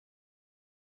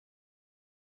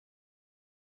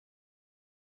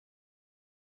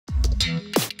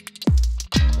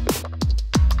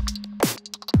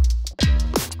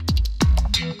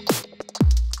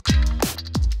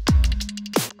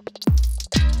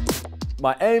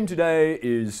my aim today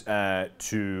is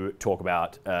to talk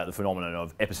about the phenomenon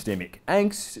of epistemic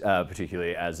angst,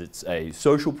 particularly as it's a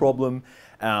social problem.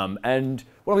 And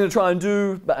what I'm going to try and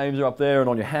do, the aims are up there and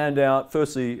on your handout.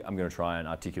 Firstly, I'm going to try and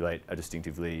articulate a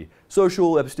distinctively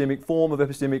social epistemic form of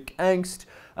epistemic angst.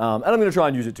 And I'm going to try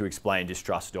and use it to explain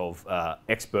distrust of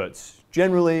experts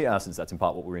generally, since that's in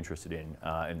part what we're interested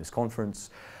in this conference.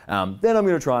 Then I'm going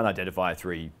to try and identify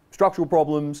 3 structural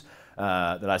problems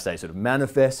that I say sort of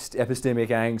manifest epistemic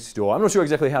angst, or I'm not sure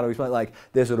exactly how to explain, like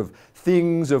they're sort of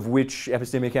things of which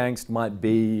epistemic angst might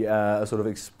be a sort of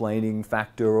explaining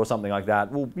factor or something like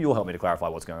that. Well, you'll help me to clarify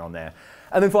what's going on there.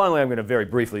 And then finally, I'm going to very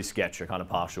briefly sketch a kind of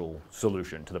partial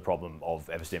solution to the problem of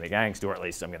epistemic angst, or at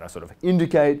least I'm going to sort of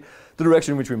indicate the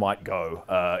direction in which we might go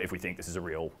if we think this is a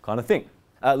real kind of thing.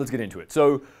 Let's get into it.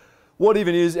 So, what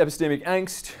even is epistemic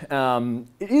angst?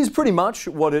 It is pretty much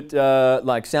what it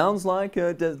sounds like.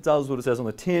 It does what it says on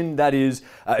the tin. That is,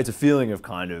 it's a feeling of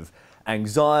kind of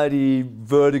anxiety,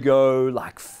 vertigo,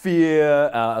 like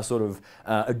fear, a sort of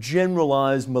a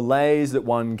generalized malaise that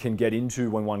one can get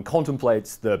into when one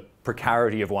contemplates the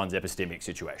precarity of one's epistemic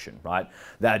situation, right?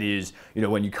 That is,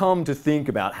 when you come to think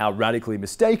about how radically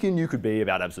mistaken you could be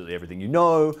about absolutely everything you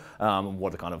know,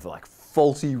 what a kind of like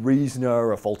faulty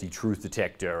reasoner, a faulty truth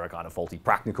detector, a kind of faulty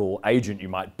practical agent you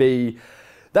might be.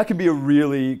 That can be a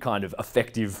really kind of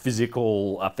effective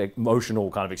physical,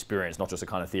 emotional kind of experience, not just a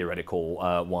kind of theoretical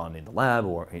one in the lab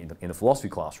or in the philosophy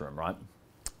classroom, right?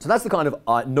 So that's the kind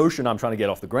of notion I'm trying to get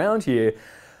off the ground here.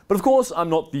 But of course, I'm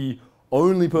not the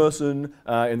only person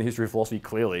in the history of philosophy,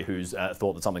 clearly, who's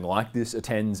thought that something like this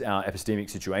attends our epistemic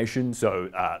situation. So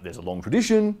there's a long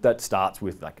tradition that starts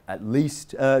with at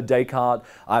least Descartes.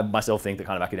 I myself think that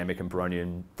kind of academic and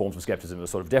Pyrrhonian forms of skepticism are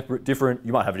sort of different.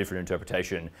 You might have a different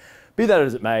interpretation. Be that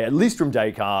as it may, at least from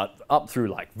Descartes up through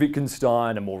like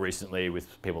Wittgenstein and more recently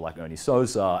with people like Ernie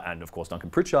Sousa and of course Duncan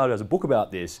Pritchard has a book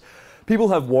about this, people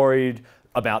have worried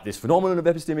about this phenomenon of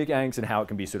epistemic angst and how it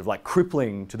can be sort of like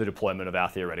crippling to the deployment of our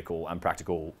theoretical and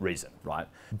practical reason, right?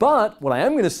 But what I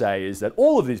am going to say is that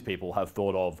all of these people have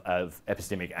thought of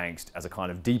epistemic angst as a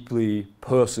kind of deeply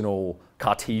personal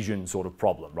Cartesian sort of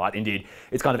problem, right? Indeed,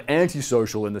 it's kind of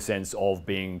antisocial in the sense of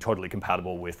being totally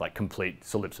compatible with like complete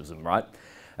solipsism, right?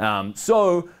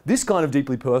 So this kind of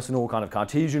deeply personal kind of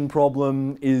Cartesian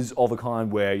problem is of a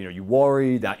kind where you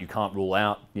worry that you can't rule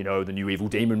out the new evil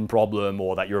demon problem,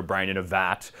 or that you're a brain in a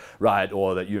vat, right?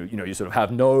 Or that you sort of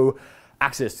have no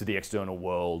access to the external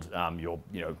world. You're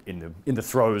in the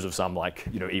throes of some like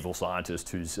evil scientist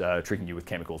who's tricking you with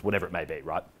chemicals, whatever it may be,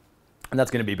 right? And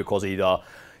that's going to be because either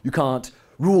you can't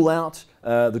rule out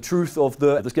the truth of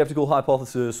the skeptical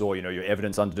hypothesis, or your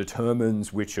evidence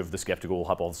underdetermines which of the skeptical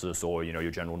hypothesis or your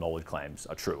general knowledge claims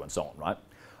are true, and so on, right?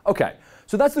 Okay,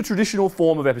 so that's the traditional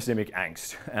form of epistemic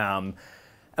angst. And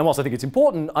whilst I think it's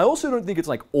important, I also don't think it's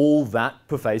like all that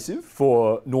pervasive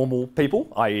for normal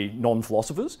people, i.e.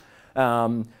 non-philosophers.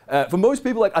 For most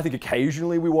people, I think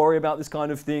occasionally we worry about this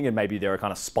kind of thing, and maybe there are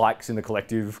kind of spikes in the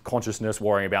collective consciousness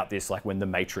worrying about this, like when The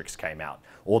Matrix came out,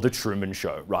 or The Truman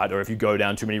Show, right? Or if you go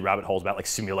down too many rabbit holes about like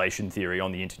simulation theory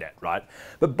on the internet, right?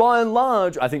 But by and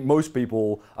large, I think most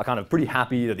people are kind of pretty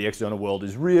happy that the external world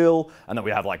is real, and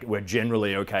that we're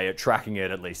generally okay at tracking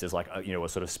it, at least as like a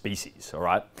sort of species, all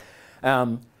right?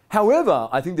 However,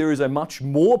 I think there is a much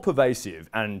more pervasive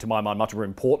and, to my mind, much more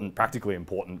important, practically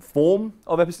important form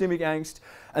of epistemic angst,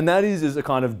 and that is a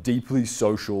kind of deeply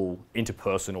social,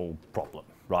 interpersonal problem,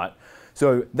 right?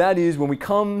 So that is when we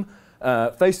come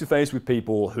face to face with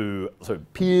people who, so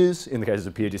peers, in the cases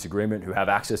of peer disagreement, who have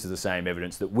access to the same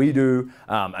evidence that we do,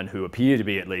 and who appear to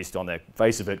be, at least on the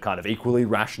face of it, kind of equally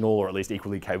rational, or at least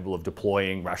equally capable of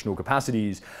deploying rational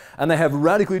capacities, and they have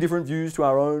radically different views to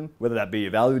our own, whether that be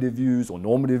evaluative views, or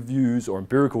normative views, or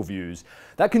empirical views.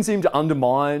 That can seem to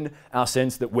undermine our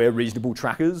sense that we're reasonable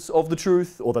trackers of the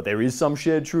truth, or that there is some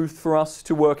shared truth for us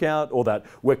to work out, or that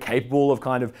we're capable of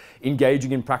kind of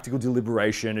engaging in practical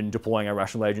deliberation and deploying our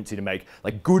rational agency to make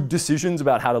like good decisions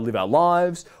about how to live our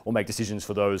lives, or make decisions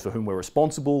for those for whom we're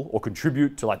responsible, or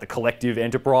contribute to like the collective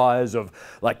enterprise of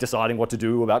like deciding what to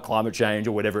do about climate change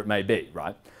or whatever it may be,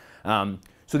 right?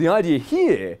 So the idea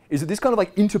here is that this kind of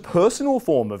like interpersonal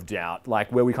form of doubt, like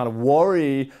where we kind of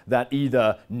worry that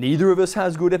either neither of us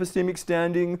has good epistemic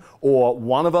standing, or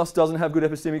one of us doesn't have good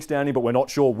epistemic standing, but we're not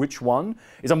sure which one,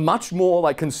 is a much more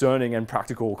like concerning and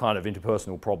practical kind of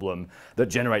interpersonal problem that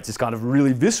generates this kind of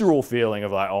really visceral feeling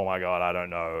of like, oh my God, I don't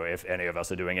know if any of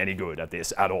us are doing any good at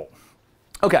this at all.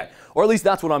 Okay, or at least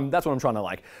that's what I'm trying to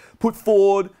like put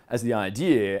forward as the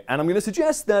idea, and I'm going to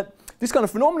suggest that this kind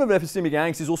of phenomenon of epistemic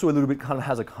angst is also a little bit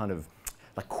has a kind of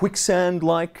like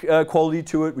quicksand-like quality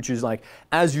to it, which is like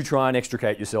as you try and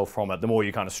extricate yourself from it, the more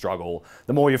you kind of struggle,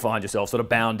 the more you find yourself sort of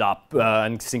bound up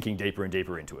and sinking deeper and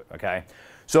deeper into it, okay?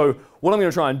 So what I'm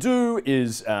going to try and do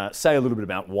is say a little bit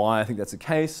about why I think that's the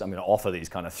case. I'm going to offer these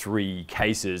kind of 3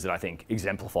 cases that I think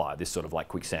exemplify this sort of like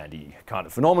quicksandy kind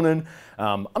of phenomenon.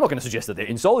 I'm not going to suggest that they're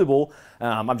insoluble.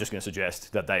 I'm just going to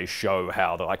suggest that they show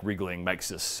how the like wriggling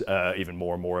makes us even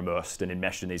more and more immersed and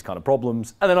enmeshed in these kind of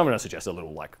problems. And then I'm going to suggest a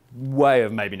little like way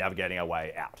of maybe navigating our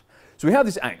way out. So we have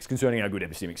this angst concerning our good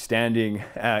epistemic standing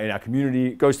in our community.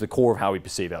 It goes to the core of how we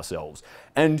perceive ourselves.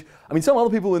 And I mean, some other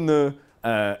people in the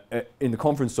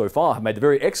conference so far have made the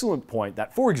very excellent point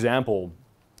that, for example,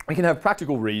 we can have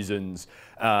practical reasons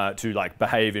to like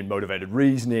behave in motivated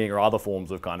reasoning or other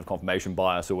forms of kind of confirmation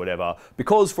bias or whatever,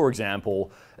 because, for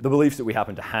example, the beliefs that we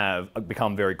happen to have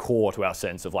become very core to our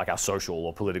sense of like our social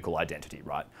or political identity,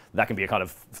 right? That can be a kind of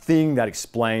thing that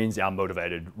explains our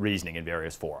motivated reasoning in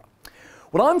various fora.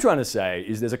 What I'm trying to say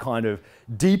is there's a kind of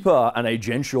deeper and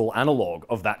agential analog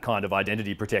of that kind of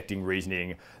identity protecting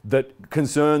reasoning that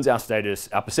concerns our status,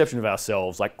 our perception of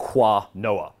ourselves like qua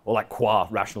knower or like qua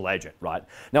rational agent, right?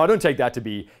 Now I don't take that to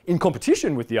be in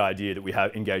competition with the idea that we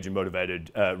have engage in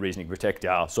motivated reasoning to protect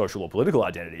our social or political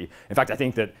identity. In fact, I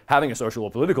think that having a social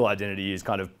or political identity is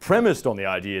kind of premised on the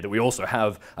idea that we also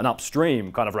have an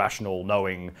upstream kind of rational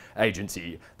knowing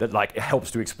agency that like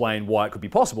helps to explain why it could be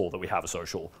possible that we have a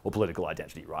social or political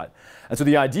identity, right? And so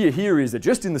the idea here is that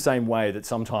just in the same way that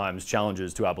sometimes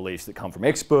challenges to our beliefs that come from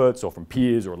experts or from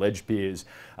peers or alleged peers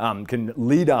can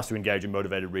lead us to engage in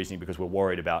motivated reasoning because we're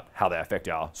worried about how they affect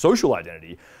our social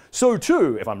identity, so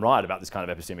too, if I'm right about this kind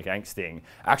of epistemic angst thing,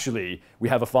 actually we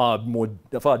have a far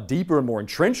deeper and more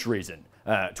entrenched reason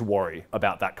to worry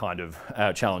about that kind of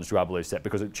challenge to our belief set,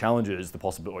 because it challenges the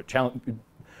possibility,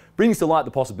 brings to light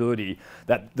the possibility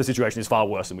that the situation is far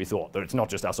worse than we thought, that it's not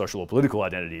just our social or political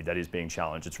identity that is being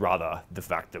challenged, it's rather the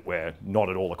fact that we're not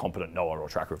at all a competent knower or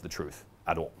tracker of the truth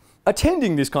at all.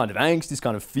 Attending this kind of angst, this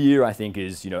kind of fear, I think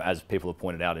is, as people have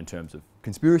pointed out in terms of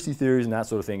conspiracy theories and that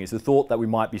sort of thing, is the thought that we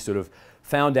might be sort of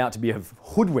found out to be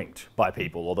hoodwinked by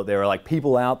people, or that there are like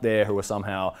people out there who are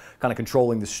somehow kind of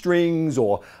controlling the strings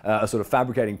or are sort of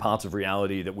fabricating parts of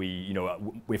reality that we,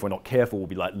 if we're not careful, will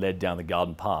be like led down the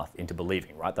garden path into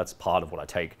believing, right? That's part of what I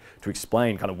take to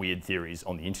explain kind of weird theories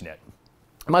on the internet.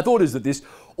 And my thought is that this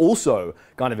also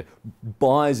kind of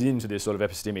buys into this sort of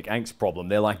epistemic angst problem.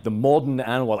 They're like the modern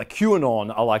analog, like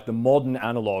QAnon are like the modern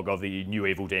analog of the new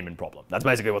evil demon problem. That's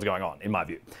basically what's going on, in my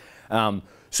view.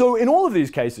 So in all of these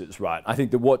cases, right, I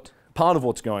think that part of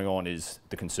what's going on is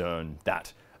the concern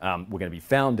that we're going to be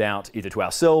found out either to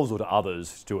ourselves or to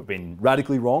others to have been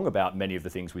radically wrong about many of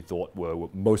the things we thought were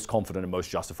most confident and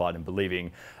most justified in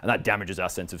believing, and that damages our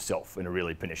sense of self in a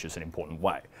really pernicious and important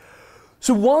way.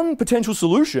 So one potential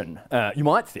solution, you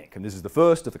might think, and this is the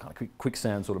first of the kind of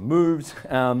quicksand sort of moves,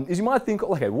 is you might think,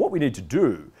 okay, what we need to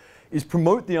do is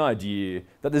promote the idea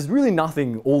that there's really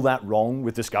nothing all that wrong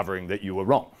with discovering that you were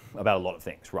wrong about a lot of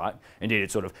things, right? Indeed,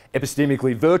 it's sort of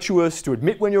epistemically virtuous to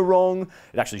admit when you're wrong.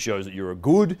 It actually shows that you're a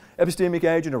good epistemic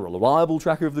agent, a reliable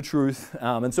tracker of the truth.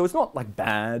 And so it's not like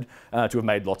bad to have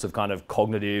made lots of kind of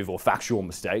cognitive or factual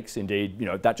mistakes. Indeed,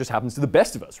 that just happens to the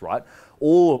best of us, right?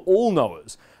 All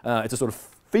knowers. It's a sort of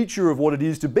feature of what it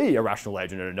is to be a rational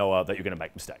agent and a knower that you're going to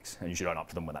make mistakes, and you should own up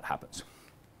to them when that happens.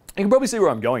 You can probably see where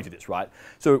I'm going to this, right?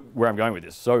 So where I'm going with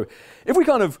this. So if we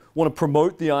kind of want to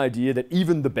promote the idea that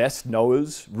even the best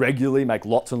knowers regularly make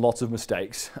lots and lots of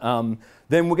mistakes, then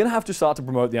we're going to have to start to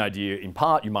promote the idea, in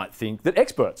part, you might think, that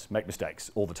experts make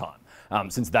mistakes all the time,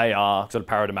 since they are sort of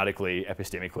paradigmatically,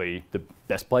 epistemically, the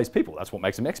best placed people. That's what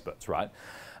makes them experts, right?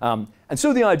 And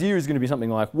so the idea is going to be something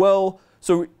like, well,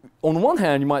 so on the one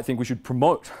hand, you might think we should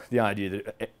promote the idea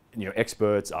that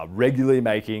experts are regularly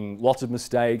making lots of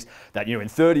mistakes, that in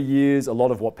 30 years, a lot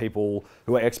of what people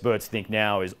who are experts think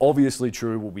now is obviously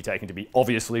true will be taken to be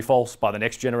obviously false by the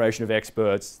next generation of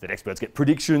experts, that experts get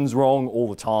predictions wrong all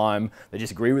the time, they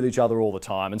disagree with each other all the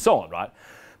time, and so on, right?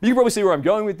 But you can probably see where I'm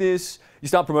going with this. You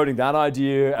start promoting that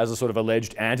idea as a sort of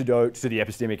alleged antidote to the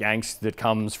epistemic angst that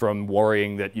comes from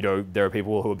worrying that, there are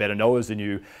people who are better knowers than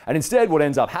you. And instead, what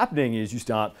ends up happening is you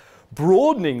start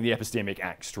broadening the epistemic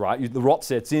angst, right? The rot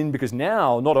sets in because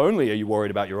now not only are you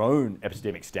worried about your own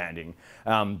epistemic standing,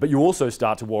 but you also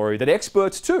start to worry that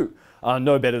experts too are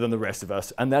no better than the rest of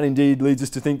us. And that indeed leads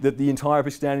us to think that the entire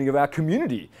standing of our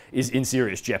community is in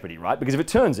serious jeopardy, right? Because if it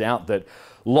turns out that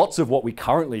lots of what we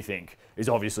currently think is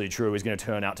obviously true is going to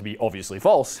turn out to be obviously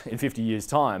false in 50 years'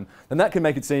 time, then that can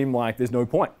make it seem like there's no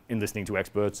point in listening to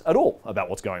experts at all about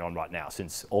what's going on right now,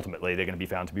 since ultimately they're going to be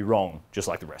found to be wrong, just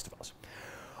like the rest of us.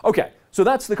 Okay, so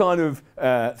that's the kind of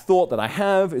thought that I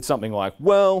have. It's something like,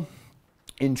 well,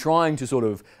 in trying to sort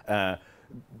of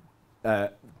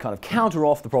kind of counter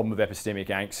off the problem of epistemic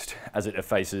angst as it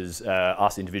faces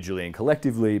us individually and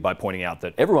collectively by pointing out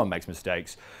that everyone makes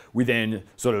mistakes, we then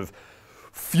sort of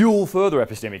fuel further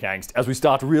epistemic angst as we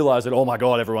start to realize that, oh my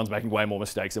god, everyone's making way more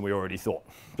mistakes than we already thought.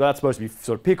 So that's supposed to be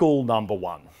sort of pickle number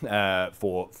one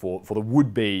for the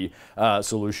would-be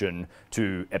solution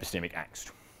to epistemic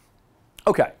angst.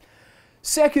 Okay,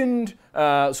 second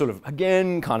sort of,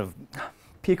 again, kind of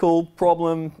pickle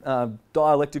problem,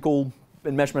 dialectical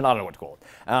enmeshment, I don't know what to call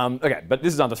it. Okay, but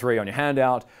this is under 3 on your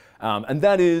handout, and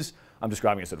that is, I'm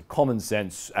describing a sort of common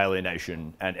sense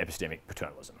alienation and epistemic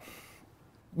paternalism.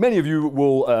 Many of you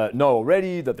will know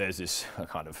already that there's this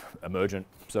kind of emergent,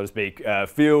 so to speak,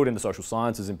 field in the social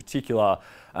sciences in particular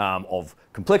of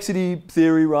complexity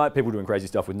theory, right? People doing crazy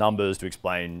stuff with numbers to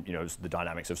explain, you know, the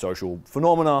dynamics of social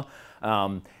phenomena.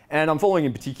 And I'm following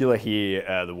in particular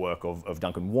here the work of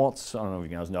Duncan Watts. I don't know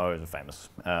if you guys know, he's a famous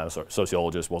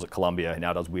sociologist, was at Columbia, he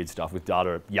now does weird stuff with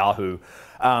data at Yahoo.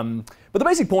 But the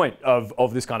basic point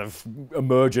of this kind of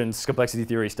emergence, complexity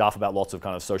theory stuff about lots of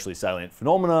kind of socially salient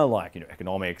phenomena like, you know,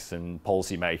 economics and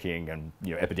policy making and,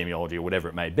 you know, epidemiology or whatever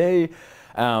it may be,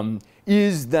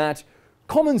 is that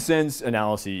common sense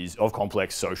analyses of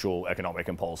complex social, economic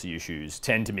and policy issues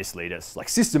tend to mislead us, like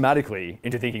systematically,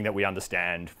 into thinking that we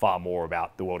understand far more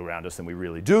about the world around us than we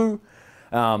really do.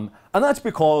 And that's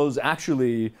because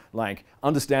actually, like,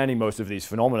 understanding most of these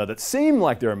phenomena that seem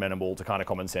like they're amenable to kind of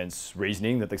common sense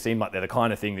reasoning, that they seem like they're the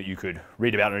kind of thing that you could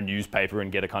read about in a newspaper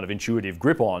and get a kind of intuitive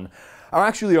grip on, are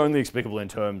actually only explicable in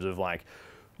terms of, like,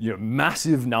 you know,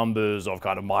 massive numbers of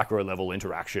kind of micro level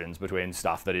interactions between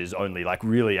stuff that is only like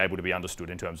really able to be understood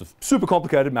in terms of super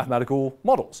complicated mathematical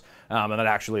models. And that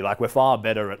actually, like, we're far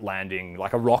better at landing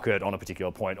like a rocket on a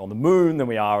particular point on the moon than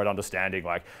we are at understanding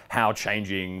like how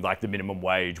changing like the minimum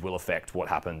wage will affect what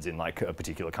happens in like a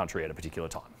particular country at a particular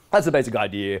time. That's the basic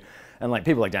idea. And like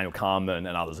people like Daniel Kahneman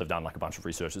and others have done like a bunch of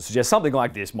research that suggests something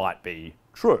like this might be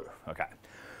true. Okay.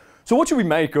 So what should we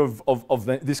make of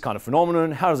this kind of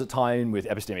phenomenon? How does it tie in with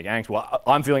epistemic angst? Well,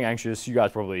 I'm feeling anxious. You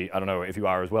guys probably, I don't know if you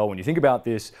are as well when you think about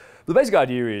this. But the basic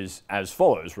idea is as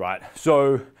follows, right?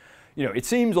 So, you know, it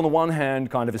seems on the one hand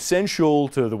kind of essential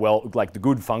to the the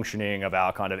good functioning of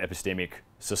our kind of epistemic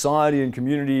society and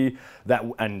community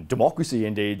and democracy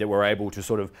indeed, that we're able to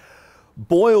sort of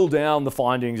boil down the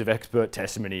findings of expert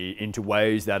testimony into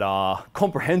ways that are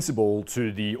comprehensible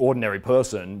to the ordinary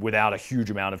person without a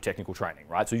huge amount of technical training,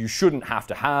 right? So you shouldn't have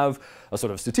to have a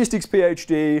sort of statistics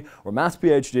PhD or a maths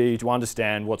PhD to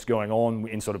understand what's going on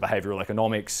in sort of behavioral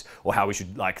economics or how we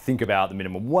should like think about the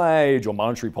minimum wage or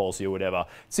monetary policy or whatever.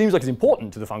 It seems like it's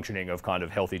important to the functioning of kind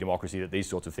of healthy democracy that these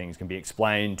sorts of things can be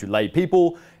explained to lay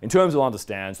people in terms of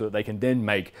understand so that they can then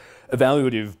make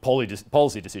evaluative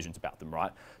policy decisions about them,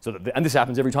 right? So that and this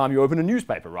happens every time you open a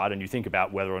newspaper, right? And you think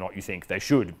about whether or not you think they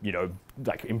should, you know,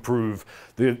 like improve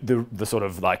the sort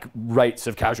of like rates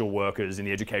of casual workers in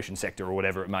the education sector or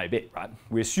whatever it may be, right?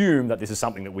 We assume that this is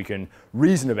something that we can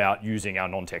reason about using our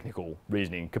non-technical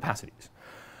reasoning capacities.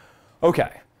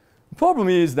 Okay. The problem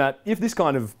is that if this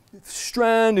kind of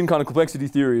strand in kind of complexity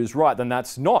theory is right, then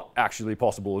that's not actually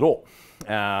possible at all.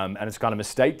 And it's kind of a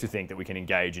mistake to think that we can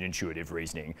engage in intuitive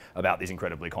reasoning about these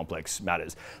incredibly complex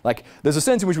matters. Like, there's a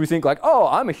sense in which we think like, oh,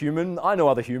 I'm a human, I know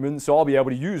other humans, so I'll be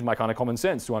able to use my kind of common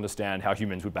sense to understand how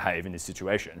humans would behave in this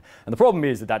situation. And the problem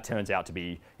is that that turns out to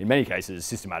be, in many cases,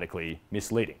 systematically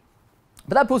misleading.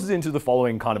 But that puts us into the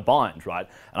following kind of bind, right?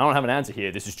 And I don't have an answer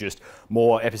here, this is just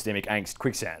more epistemic angst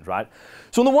quicksand, right?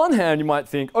 So on the one hand, you might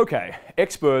think, okay,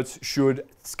 experts should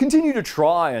continue to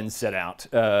try and set out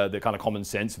the kind of common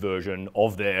sense version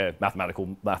of their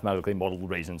mathematically modeled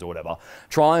reasons or whatever.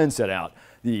 Try and set out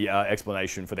the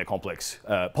explanation for their complex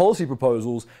policy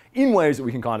proposals in ways that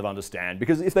we can kind of understand,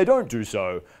 because if they don't do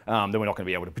so, then we're not going to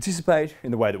be able to participate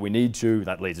in the way that we need to.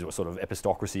 That leads to a sort of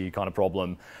epistocracy kind of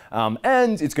problem.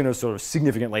 And it's going to sort of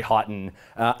significantly heighten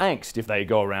angst if they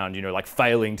go around, you know, like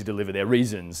failing to deliver their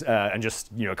reasons and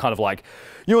just, you know, kind of like,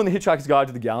 you know, in the Hitchhiker's Guide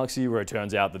to the Galaxy, where it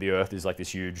turns out that the Earth is like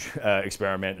this huge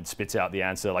experiment and spits out the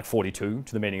answer like 42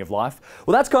 to the meaning of life.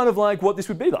 Well, that's kind of like what this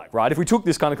would be like, right? If we took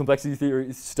this kind of complexity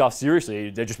theory stuff seriously,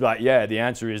 they'd just be like, yeah, the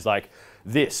answer is like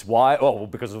this. Why? Oh, well,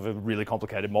 because of a really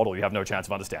complicated model you have no chance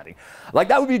of understanding. Like,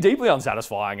 that would be deeply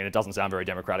unsatisfying, and it doesn't sound very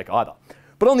democratic either.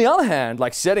 But on the other hand,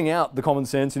 like setting out the common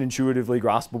sense and intuitively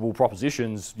graspable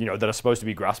propositions, you know, that are supposed to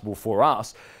be graspable for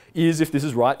us, is, if this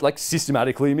is right, like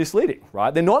systematically misleading,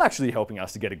 right? They're not actually helping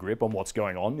us to get a grip on what's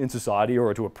going on in society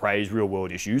or to appraise real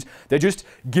world issues. They're just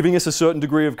giving us a certain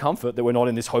degree of comfort that we're not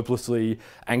in this hopelessly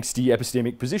angsty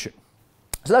epistemic position.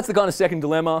 So that's the kind of second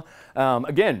dilemma.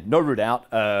 Again, no route out,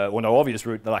 or no obvious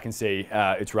route that I can see.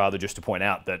 It's rather just to point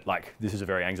out that like this is a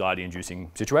very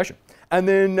anxiety-inducing situation. And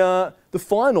then the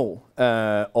final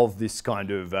of this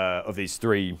kind of these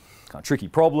three kind of tricky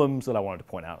problems that I wanted to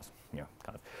point out,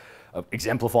 kind of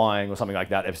exemplifying or something like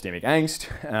that, epistemic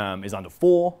angst, is under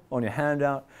 4 on your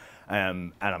handout,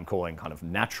 and I'm calling kind of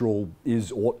natural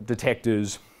is-ought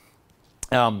detectors.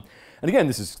 And again,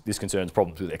 this concerns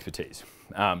problems with expertise.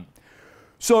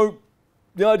 So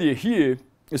the idea here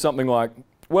is something like,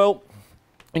 well,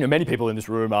 many people in this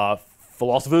room are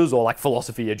philosophers or like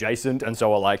philosophy adjacent, and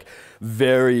so are like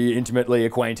very intimately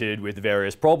acquainted with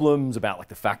various problems about like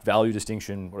the fact-value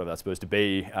distinction, whatever that's supposed to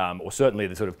be, or certainly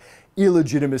the sort of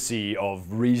illegitimacy of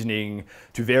reasoning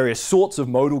to various sorts of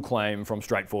modal claim from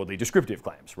straightforwardly descriptive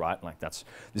claims, right? Like this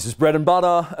is bread and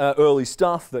butter, early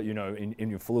stuff that, in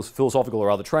your philosophical or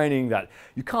other training, that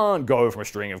you can't go from a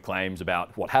string of claims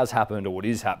about what has happened or what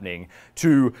is happening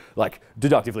to like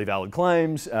deductively valid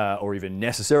claims, or even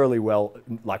necessarily well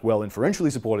inferentially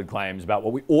supported claims about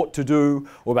what we ought to do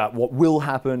or about what will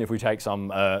happen if we take some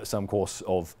course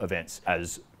of events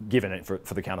as given it for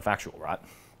the counterfactual, right?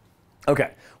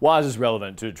 Okay, why is this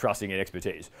relevant to trusting in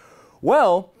expertise?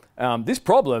 Well, this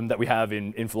problem that we have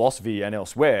in philosophy and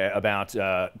elsewhere about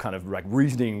kind of like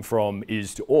reasoning from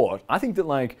is to ought, I think that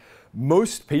like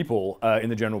most people in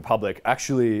the general public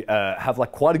actually have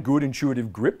like quite a good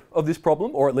intuitive grip of this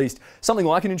problem, or at least something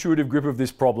like an intuitive grip of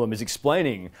this problem is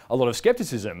explaining a lot of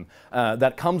skepticism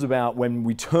that comes about when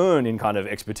we turn in kind of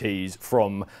expertise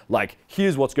from like,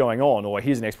 here's what's going on, or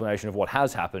here's an explanation of what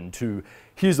has happened, to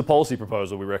here's the policy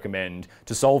proposal we recommend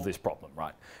to solve this problem,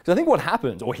 right? Because I think what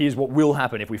happens, or here's what will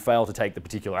happen if we fail to take the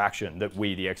particular action that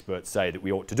we, the experts, say that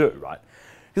we ought to do, right?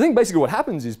 I think basically what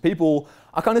happens is people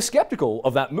are kind of skeptical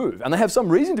of that move, and they have some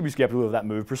reason to be skeptical of that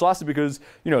move precisely because,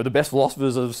 the best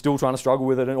philosophers are still trying to struggle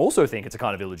with it and also think it's a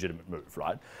kind of illegitimate move,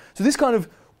 right? So this kind of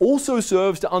also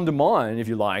serves to undermine, if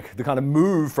you like, the kind of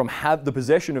move from the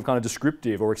possession of kind of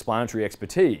descriptive or explanatory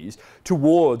expertise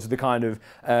towards the kind of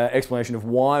explanation of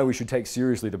why we should take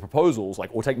seriously the proposals,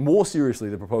 or take more seriously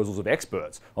the proposals of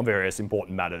experts on various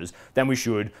important matters than we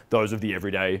should those of the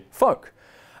everyday folk.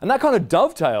 And that kind of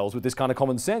dovetails with this kind of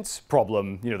common sense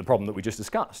problem, the problem that we just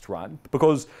discussed, right?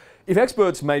 Because if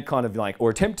experts make kind of like,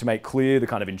 or attempt to make clear the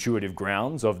kind of intuitive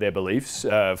grounds of their beliefs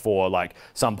for like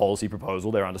some policy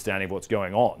proposal, their understanding of what's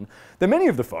going on, then many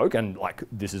of the folk, and like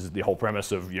this is the whole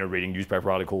premise of reading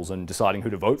newspaper articles and deciding who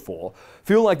to vote for,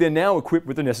 feel like they're now equipped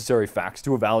with the necessary facts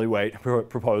to evaluate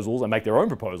proposals and make their own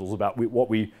proposals about what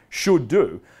we should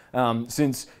do.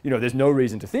 Since there's no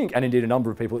reason to think, and indeed a number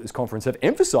of people at this conference have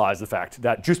emphasized the fact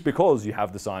that just because you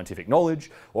have the scientific knowledge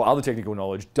or other technical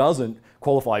knowledge doesn't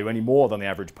qualify you any more than the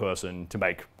average person to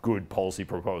make good policy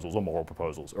proposals or moral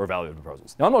proposals or evaluative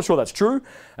proposals. Now I'm not sure that's true,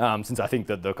 since I think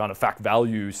that the kind of fact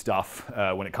value stuff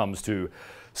when it comes to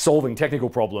solving technical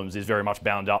problems is very much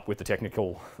bound up with the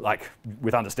technical,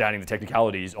 with understanding the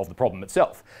technicalities of the problem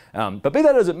itself. But be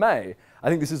that as it may, I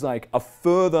think this is like a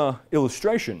further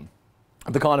illustration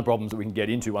the kind of problems that we can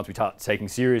get into once we start taking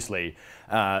seriously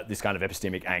this kind of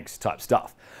epistemic angst type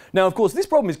stuff. Now, of course, this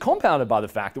problem is compounded by the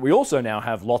fact that we also now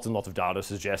have lots and lots of data to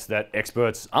suggest that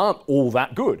experts aren't all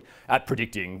that good at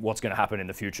predicting what's going to happen in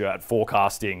the future, at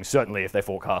forecasting, certainly if they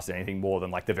forecast anything more than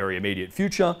like the very immediate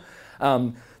future.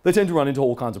 They tend to run into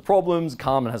all kinds of problems.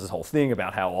 Carmen has this whole thing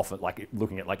about how often,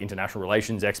 looking at international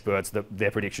relations experts, their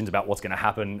predictions about what's going to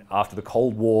happen after the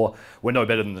Cold War were no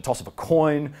better than the toss of a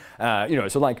coin.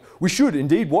 So we should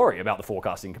indeed worry about the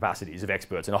forecasting capacities of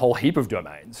experts in a whole heap of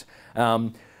domains.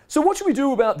 So what should we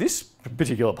do about this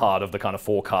particular part of the kind of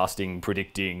forecasting,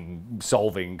 predicting,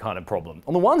 solving kind of problem?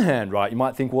 On the one hand, right, you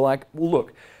might think, well,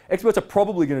 look, experts are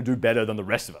probably going to do better than the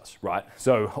rest of us, right?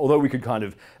 So although we could kind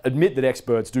of admit that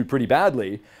experts do pretty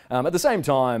badly, at the same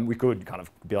time, we could kind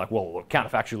of be like, well, look,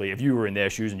 counterfactually, if you were in their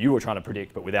shoes and you were trying to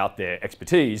predict, but without their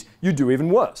expertise, you'd do even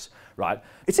worse, right?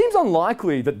 It seems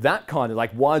unlikely that that kind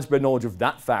of widespread knowledge of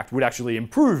that fact would actually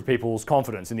improve people's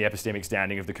confidence in the epistemic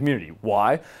standing of the community.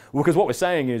 Why? Well, because what we're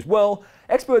saying is, well,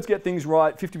 experts get things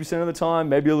right 50% of the time,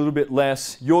 maybe a little bit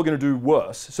less, you're going to do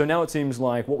worse. So now it seems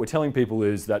like what we're telling people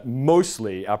is that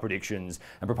mostly our predictions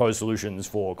and proposed solutions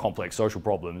for complex social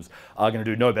problems are going to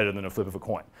do no better than a flip of a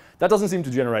coin. That doesn't seem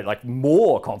to generate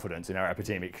more confidence in our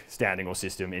epistemic standing or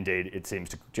system. Indeed, it seems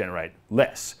to generate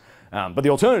less. But the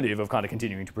alternative of kind of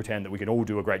continuing to pretend that we can all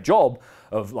do a great job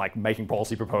of making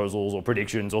policy proposals or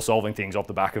predictions or solving things off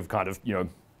the back of kind of,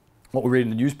 what we read in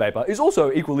the newspaper is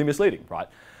also equally misleading, right?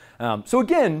 So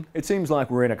again, it seems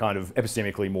like we're in a kind of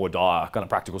epistemically more dire, kind of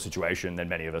practical situation than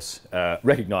many of us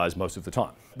recognize most of the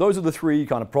time. Those are the three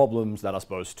kind of problems that are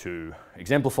supposed to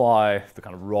exemplify the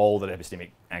kind of role that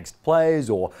epistemic angst plays,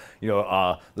 or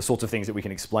the sorts of things that we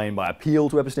can explain by appeal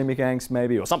to epistemic angst,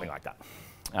 maybe, or something like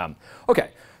that. Okay,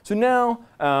 so now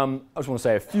I just want to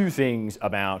say a few things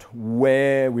about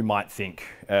where we might think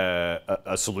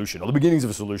a solution, or the beginnings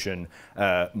of a solution,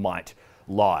 might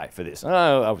lie for this.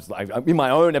 I was in my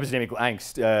own epistemic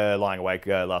angst, lying awake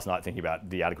last night thinking about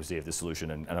the adequacy of this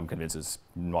solution, and I'm convinced it's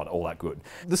not all that good.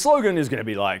 The slogan is going to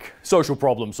be like social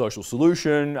problem, social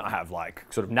solution. I have like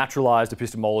sort of naturalized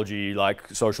epistemology, like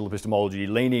social epistemology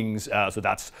leanings, so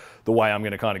that's the way I'm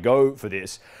going to kind of go for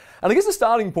this. And I guess the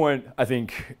starting point, I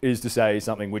think, is to say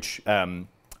something which a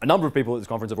number of people at this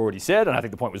conference have already said, and I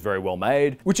think the point was very well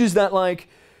made, which is that like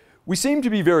we seem to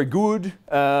be very good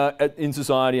in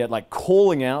society at like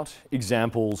calling out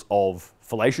examples of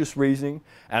fallacious reasoning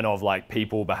and of like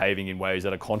people behaving in ways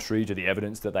that are contrary to the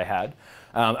evidence that they had.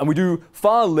 And we do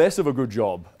far less of a good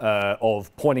job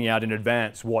of pointing out in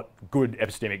advance what good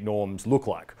epistemic norms look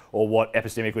like, or what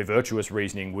epistemically virtuous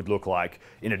reasoning would look like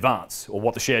in advance, or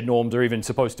what the shared norms are even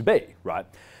supposed to be, right?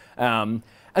 And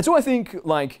so I think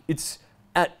like it's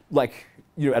at like,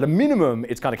 at a minimum,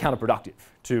 it's kind of counterproductive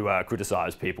to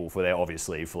criticize people for their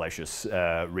obviously fallacious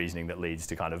reasoning that leads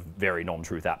to kind of very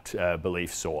non-truth apt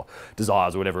beliefs or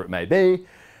desires or whatever it may be.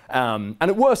 And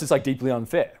at worst, it's like deeply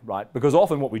unfair, right? Because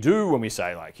often what we do when we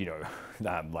say like,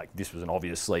 like this was an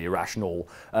obviously irrational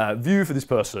view for this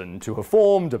person to have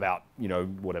formed about,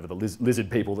 whatever the lizard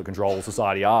people that control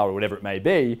society are or whatever it may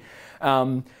be,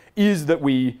 is that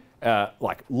we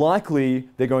likely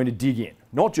they're going to dig in.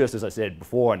 Not just, as I said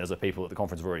before, and as the people at the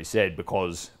conference have already said,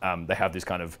 because they have this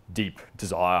kind of deep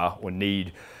desire or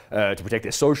need to protect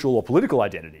their social or political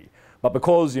identity, but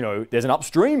because there's an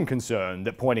upstream concern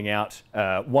that pointing out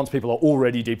once people are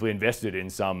already deeply invested in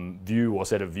some view or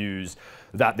set of views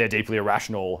that they're deeply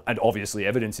irrational and obviously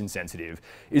evidence insensitive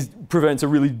prevents a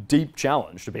really deep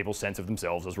challenge to people's sense of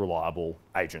themselves as reliable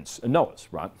agents and knowers,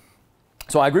 right?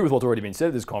 So I agree with what's already been said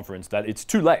at this conference, that it's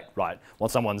too late, right?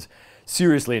 Once someone's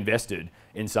seriously invested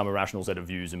in some irrational set of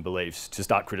views and beliefs to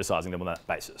start criticizing them on that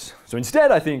basis. So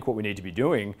instead, I think what we need to be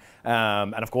doing,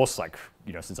 and of course, like,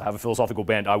 since I have a philosophical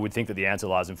bent, I would think that the answer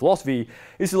lies in philosophy,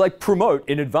 is to like promote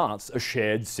in advance a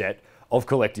shared set of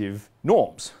collective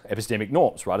norms, epistemic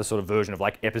norms, right? A sort of version of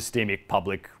like epistemic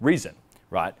public reason,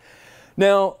 right?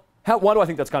 Now, why do I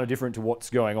think that's kind of different to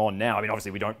what's going on now? I mean, obviously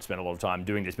we don't spend a lot of time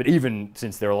doing this, but even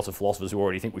since there are lots of philosophers who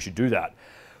already think we should do that,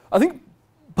 I think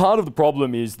part of the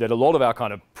problem is that a lot of our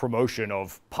kind of promotion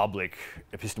of public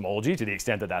epistemology, to the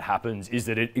extent that that happens, is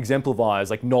that it exemplifies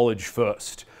like knowledge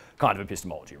first kind of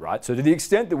epistemology, right? So to the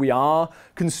extent that we are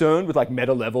concerned with like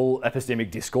meta-level epistemic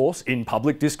discourse in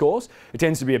public discourse, it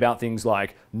tends to be about things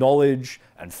like knowledge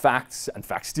and facts and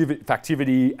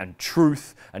factivity and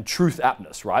truth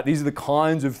aptness, right? These are the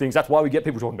kinds of things, that's why we get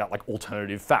people talking about like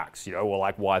alternative facts, or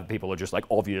like why people are just like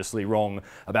obviously wrong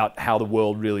about how the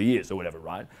world really is or whatever,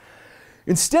 right?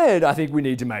 Instead, I think we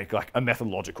need to make like a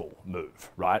methodological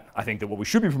move, right? I think that what we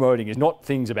should be promoting is not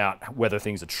things about whether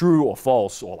things are true or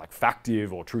false or like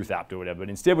factive or truth apt or whatever, but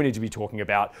instead we need to be talking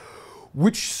about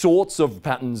which sorts of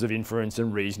patterns of inference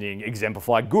and reasoning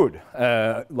exemplify good,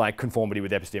 like conformity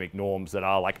with epistemic norms that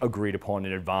are like agreed upon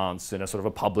in advance and are sort of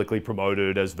a publicly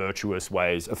promoted as virtuous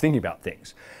ways of thinking about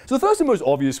things. So the first and most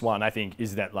obvious one, I think,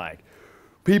 is that like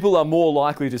people are more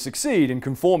likely to succeed in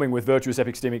conforming with virtuous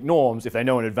epistemic norms if they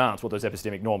know in advance what those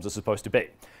epistemic norms are supposed to be.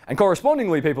 And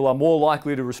correspondingly, people are more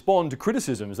likely to respond to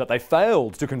criticisms that they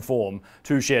failed to conform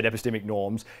to shared epistemic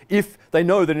norms if they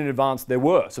know that in advance there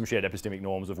were some shared epistemic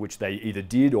norms of which they either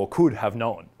did or could have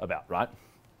known about, right?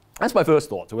 That's my first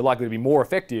thought. So we're likely to be more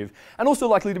effective and also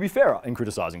likely to be fairer in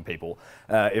criticizing people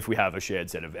if we have a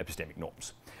shared set of epistemic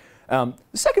norms. The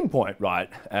second point, right,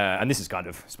 and this is kind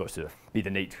of supposed to be the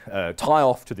neat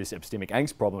tie-off to this epistemic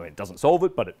angst problem. It doesn't solve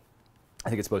it, but I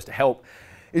think it's supposed to help,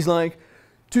 is like,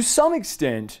 to some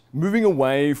extent, moving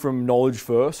away from knowledge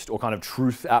first or kind of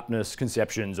truth aptness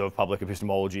conceptions of public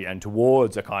epistemology and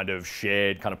towards a kind of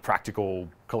shared, kind of practical,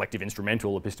 collective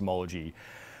instrumental epistemology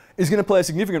is going to play a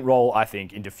significant role, I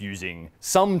think, in diffusing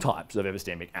some types of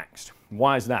epistemic angst.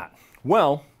 Why is that?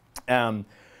 Well,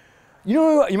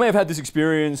 you may have had this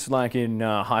experience like in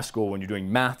high school when you're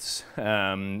doing maths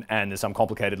and there's some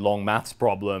complicated long maths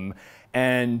problem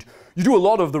and you do a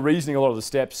lot of the reasoning, a lot of the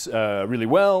steps really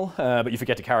well, but you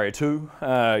forget to carry a 2,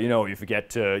 you forget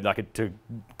to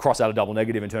cross out a double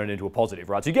negative and turn it into a positive,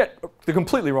 right? So you get the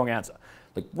completely wrong answer,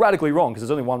 like radically wrong, because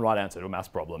there's only one right answer to a maths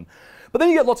problem. But then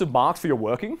you get lots of marks for your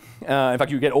working. In fact,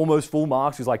 you get almost full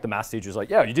marks, because like the maths teacher's like,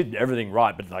 yeah, you did everything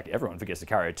right, but like everyone forgets to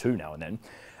carry a 2 now and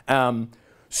then.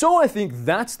 So I think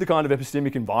that's the kind of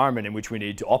epistemic environment in which we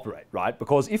need to operate, right?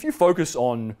 Because if you focus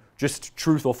on just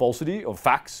truth or falsity, or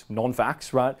facts,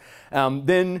 non-facts, right,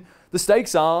 then the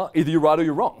stakes are either you're right or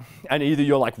you're wrong. And either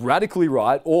you're like radically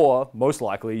right, or most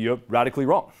likely you're radically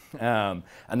wrong. And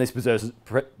this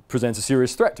presents a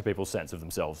serious threat to people's sense of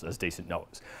themselves as decent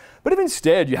knowers. But if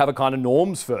instead you have a kind of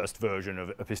norms-first version of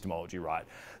epistemology, right,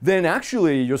 then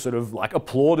actually you're sort of like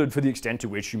applauded for the extent to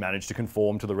which you manage to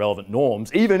conform to the relevant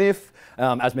norms, even if,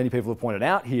 as many people have pointed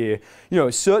out here,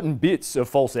 certain bits of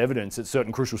false evidence at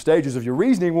certain crucial stages of your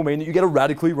reasoning will mean that you get a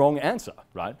radically wrong answer,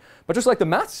 right? But just like the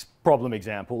maths problem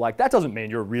example, like that doesn't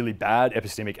mean you're a really bad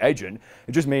epistemic agent.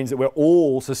 It just means that we're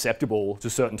all susceptible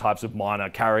to certain types of minor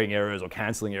carrying errors or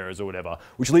cancelling errors or whatever,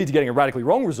 which lead to getting a radically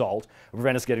wrong result and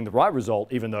prevent us getting the right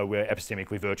result, even though we're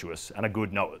epistemically virtuous and are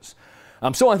good knowers.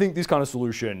 So I think this kind of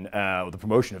solution, or the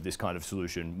promotion of this kind of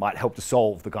solution, might help to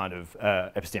solve the kind of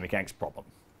epistemic angst problem.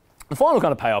 The final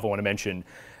kind of payoff I want to mention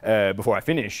before I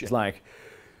finish is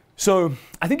so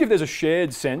I think if there's a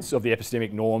shared sense of the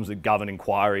epistemic norms that govern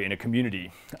inquiry in a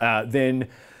community, then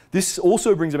this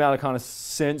also brings about a kind of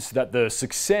sense that the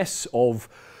success of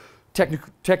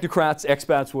technocrats,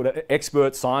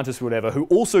 experts, scientists, whatever, who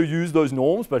also use those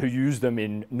norms, but who use them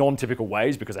in non-typical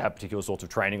ways because they have particular sorts of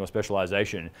training or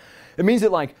specialization. It means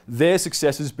that like their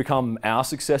successes become our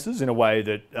successes in a way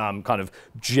that kind of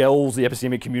gels the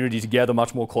epistemic community together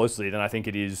much more closely than I think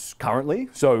it is currently.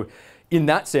 So in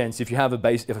that sense, if you have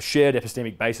a shared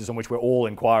epistemic basis on which we're all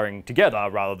inquiring together,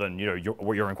 rather than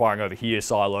you're inquiring over here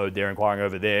siloed, they're inquiring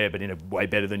over there, but in a way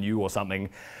better than you or something,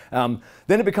 then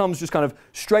it becomes just kind of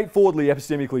straightforwardly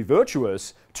epistemically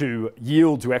virtuous to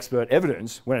yield to expert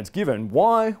evidence when it's given.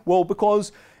 Why? Well,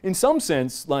 because in some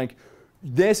sense, like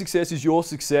their success is your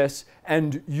success,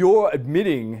 and you're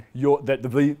admitting that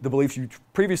the beliefs you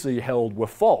previously held were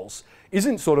false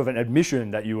isn't sort of an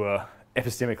admission that you were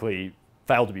epistemically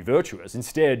failed to be virtuous.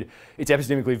 Instead, it's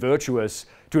epistemically virtuous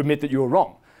to admit that you were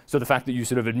wrong. So the fact that you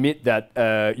sort of admit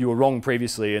that you were wrong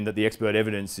previously and that the expert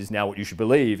evidence is now what you should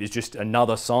believe is just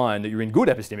another sign that you're in good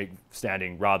epistemic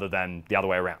standing rather than the other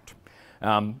way around.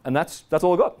 And that's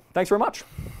all I got. Thanks very much.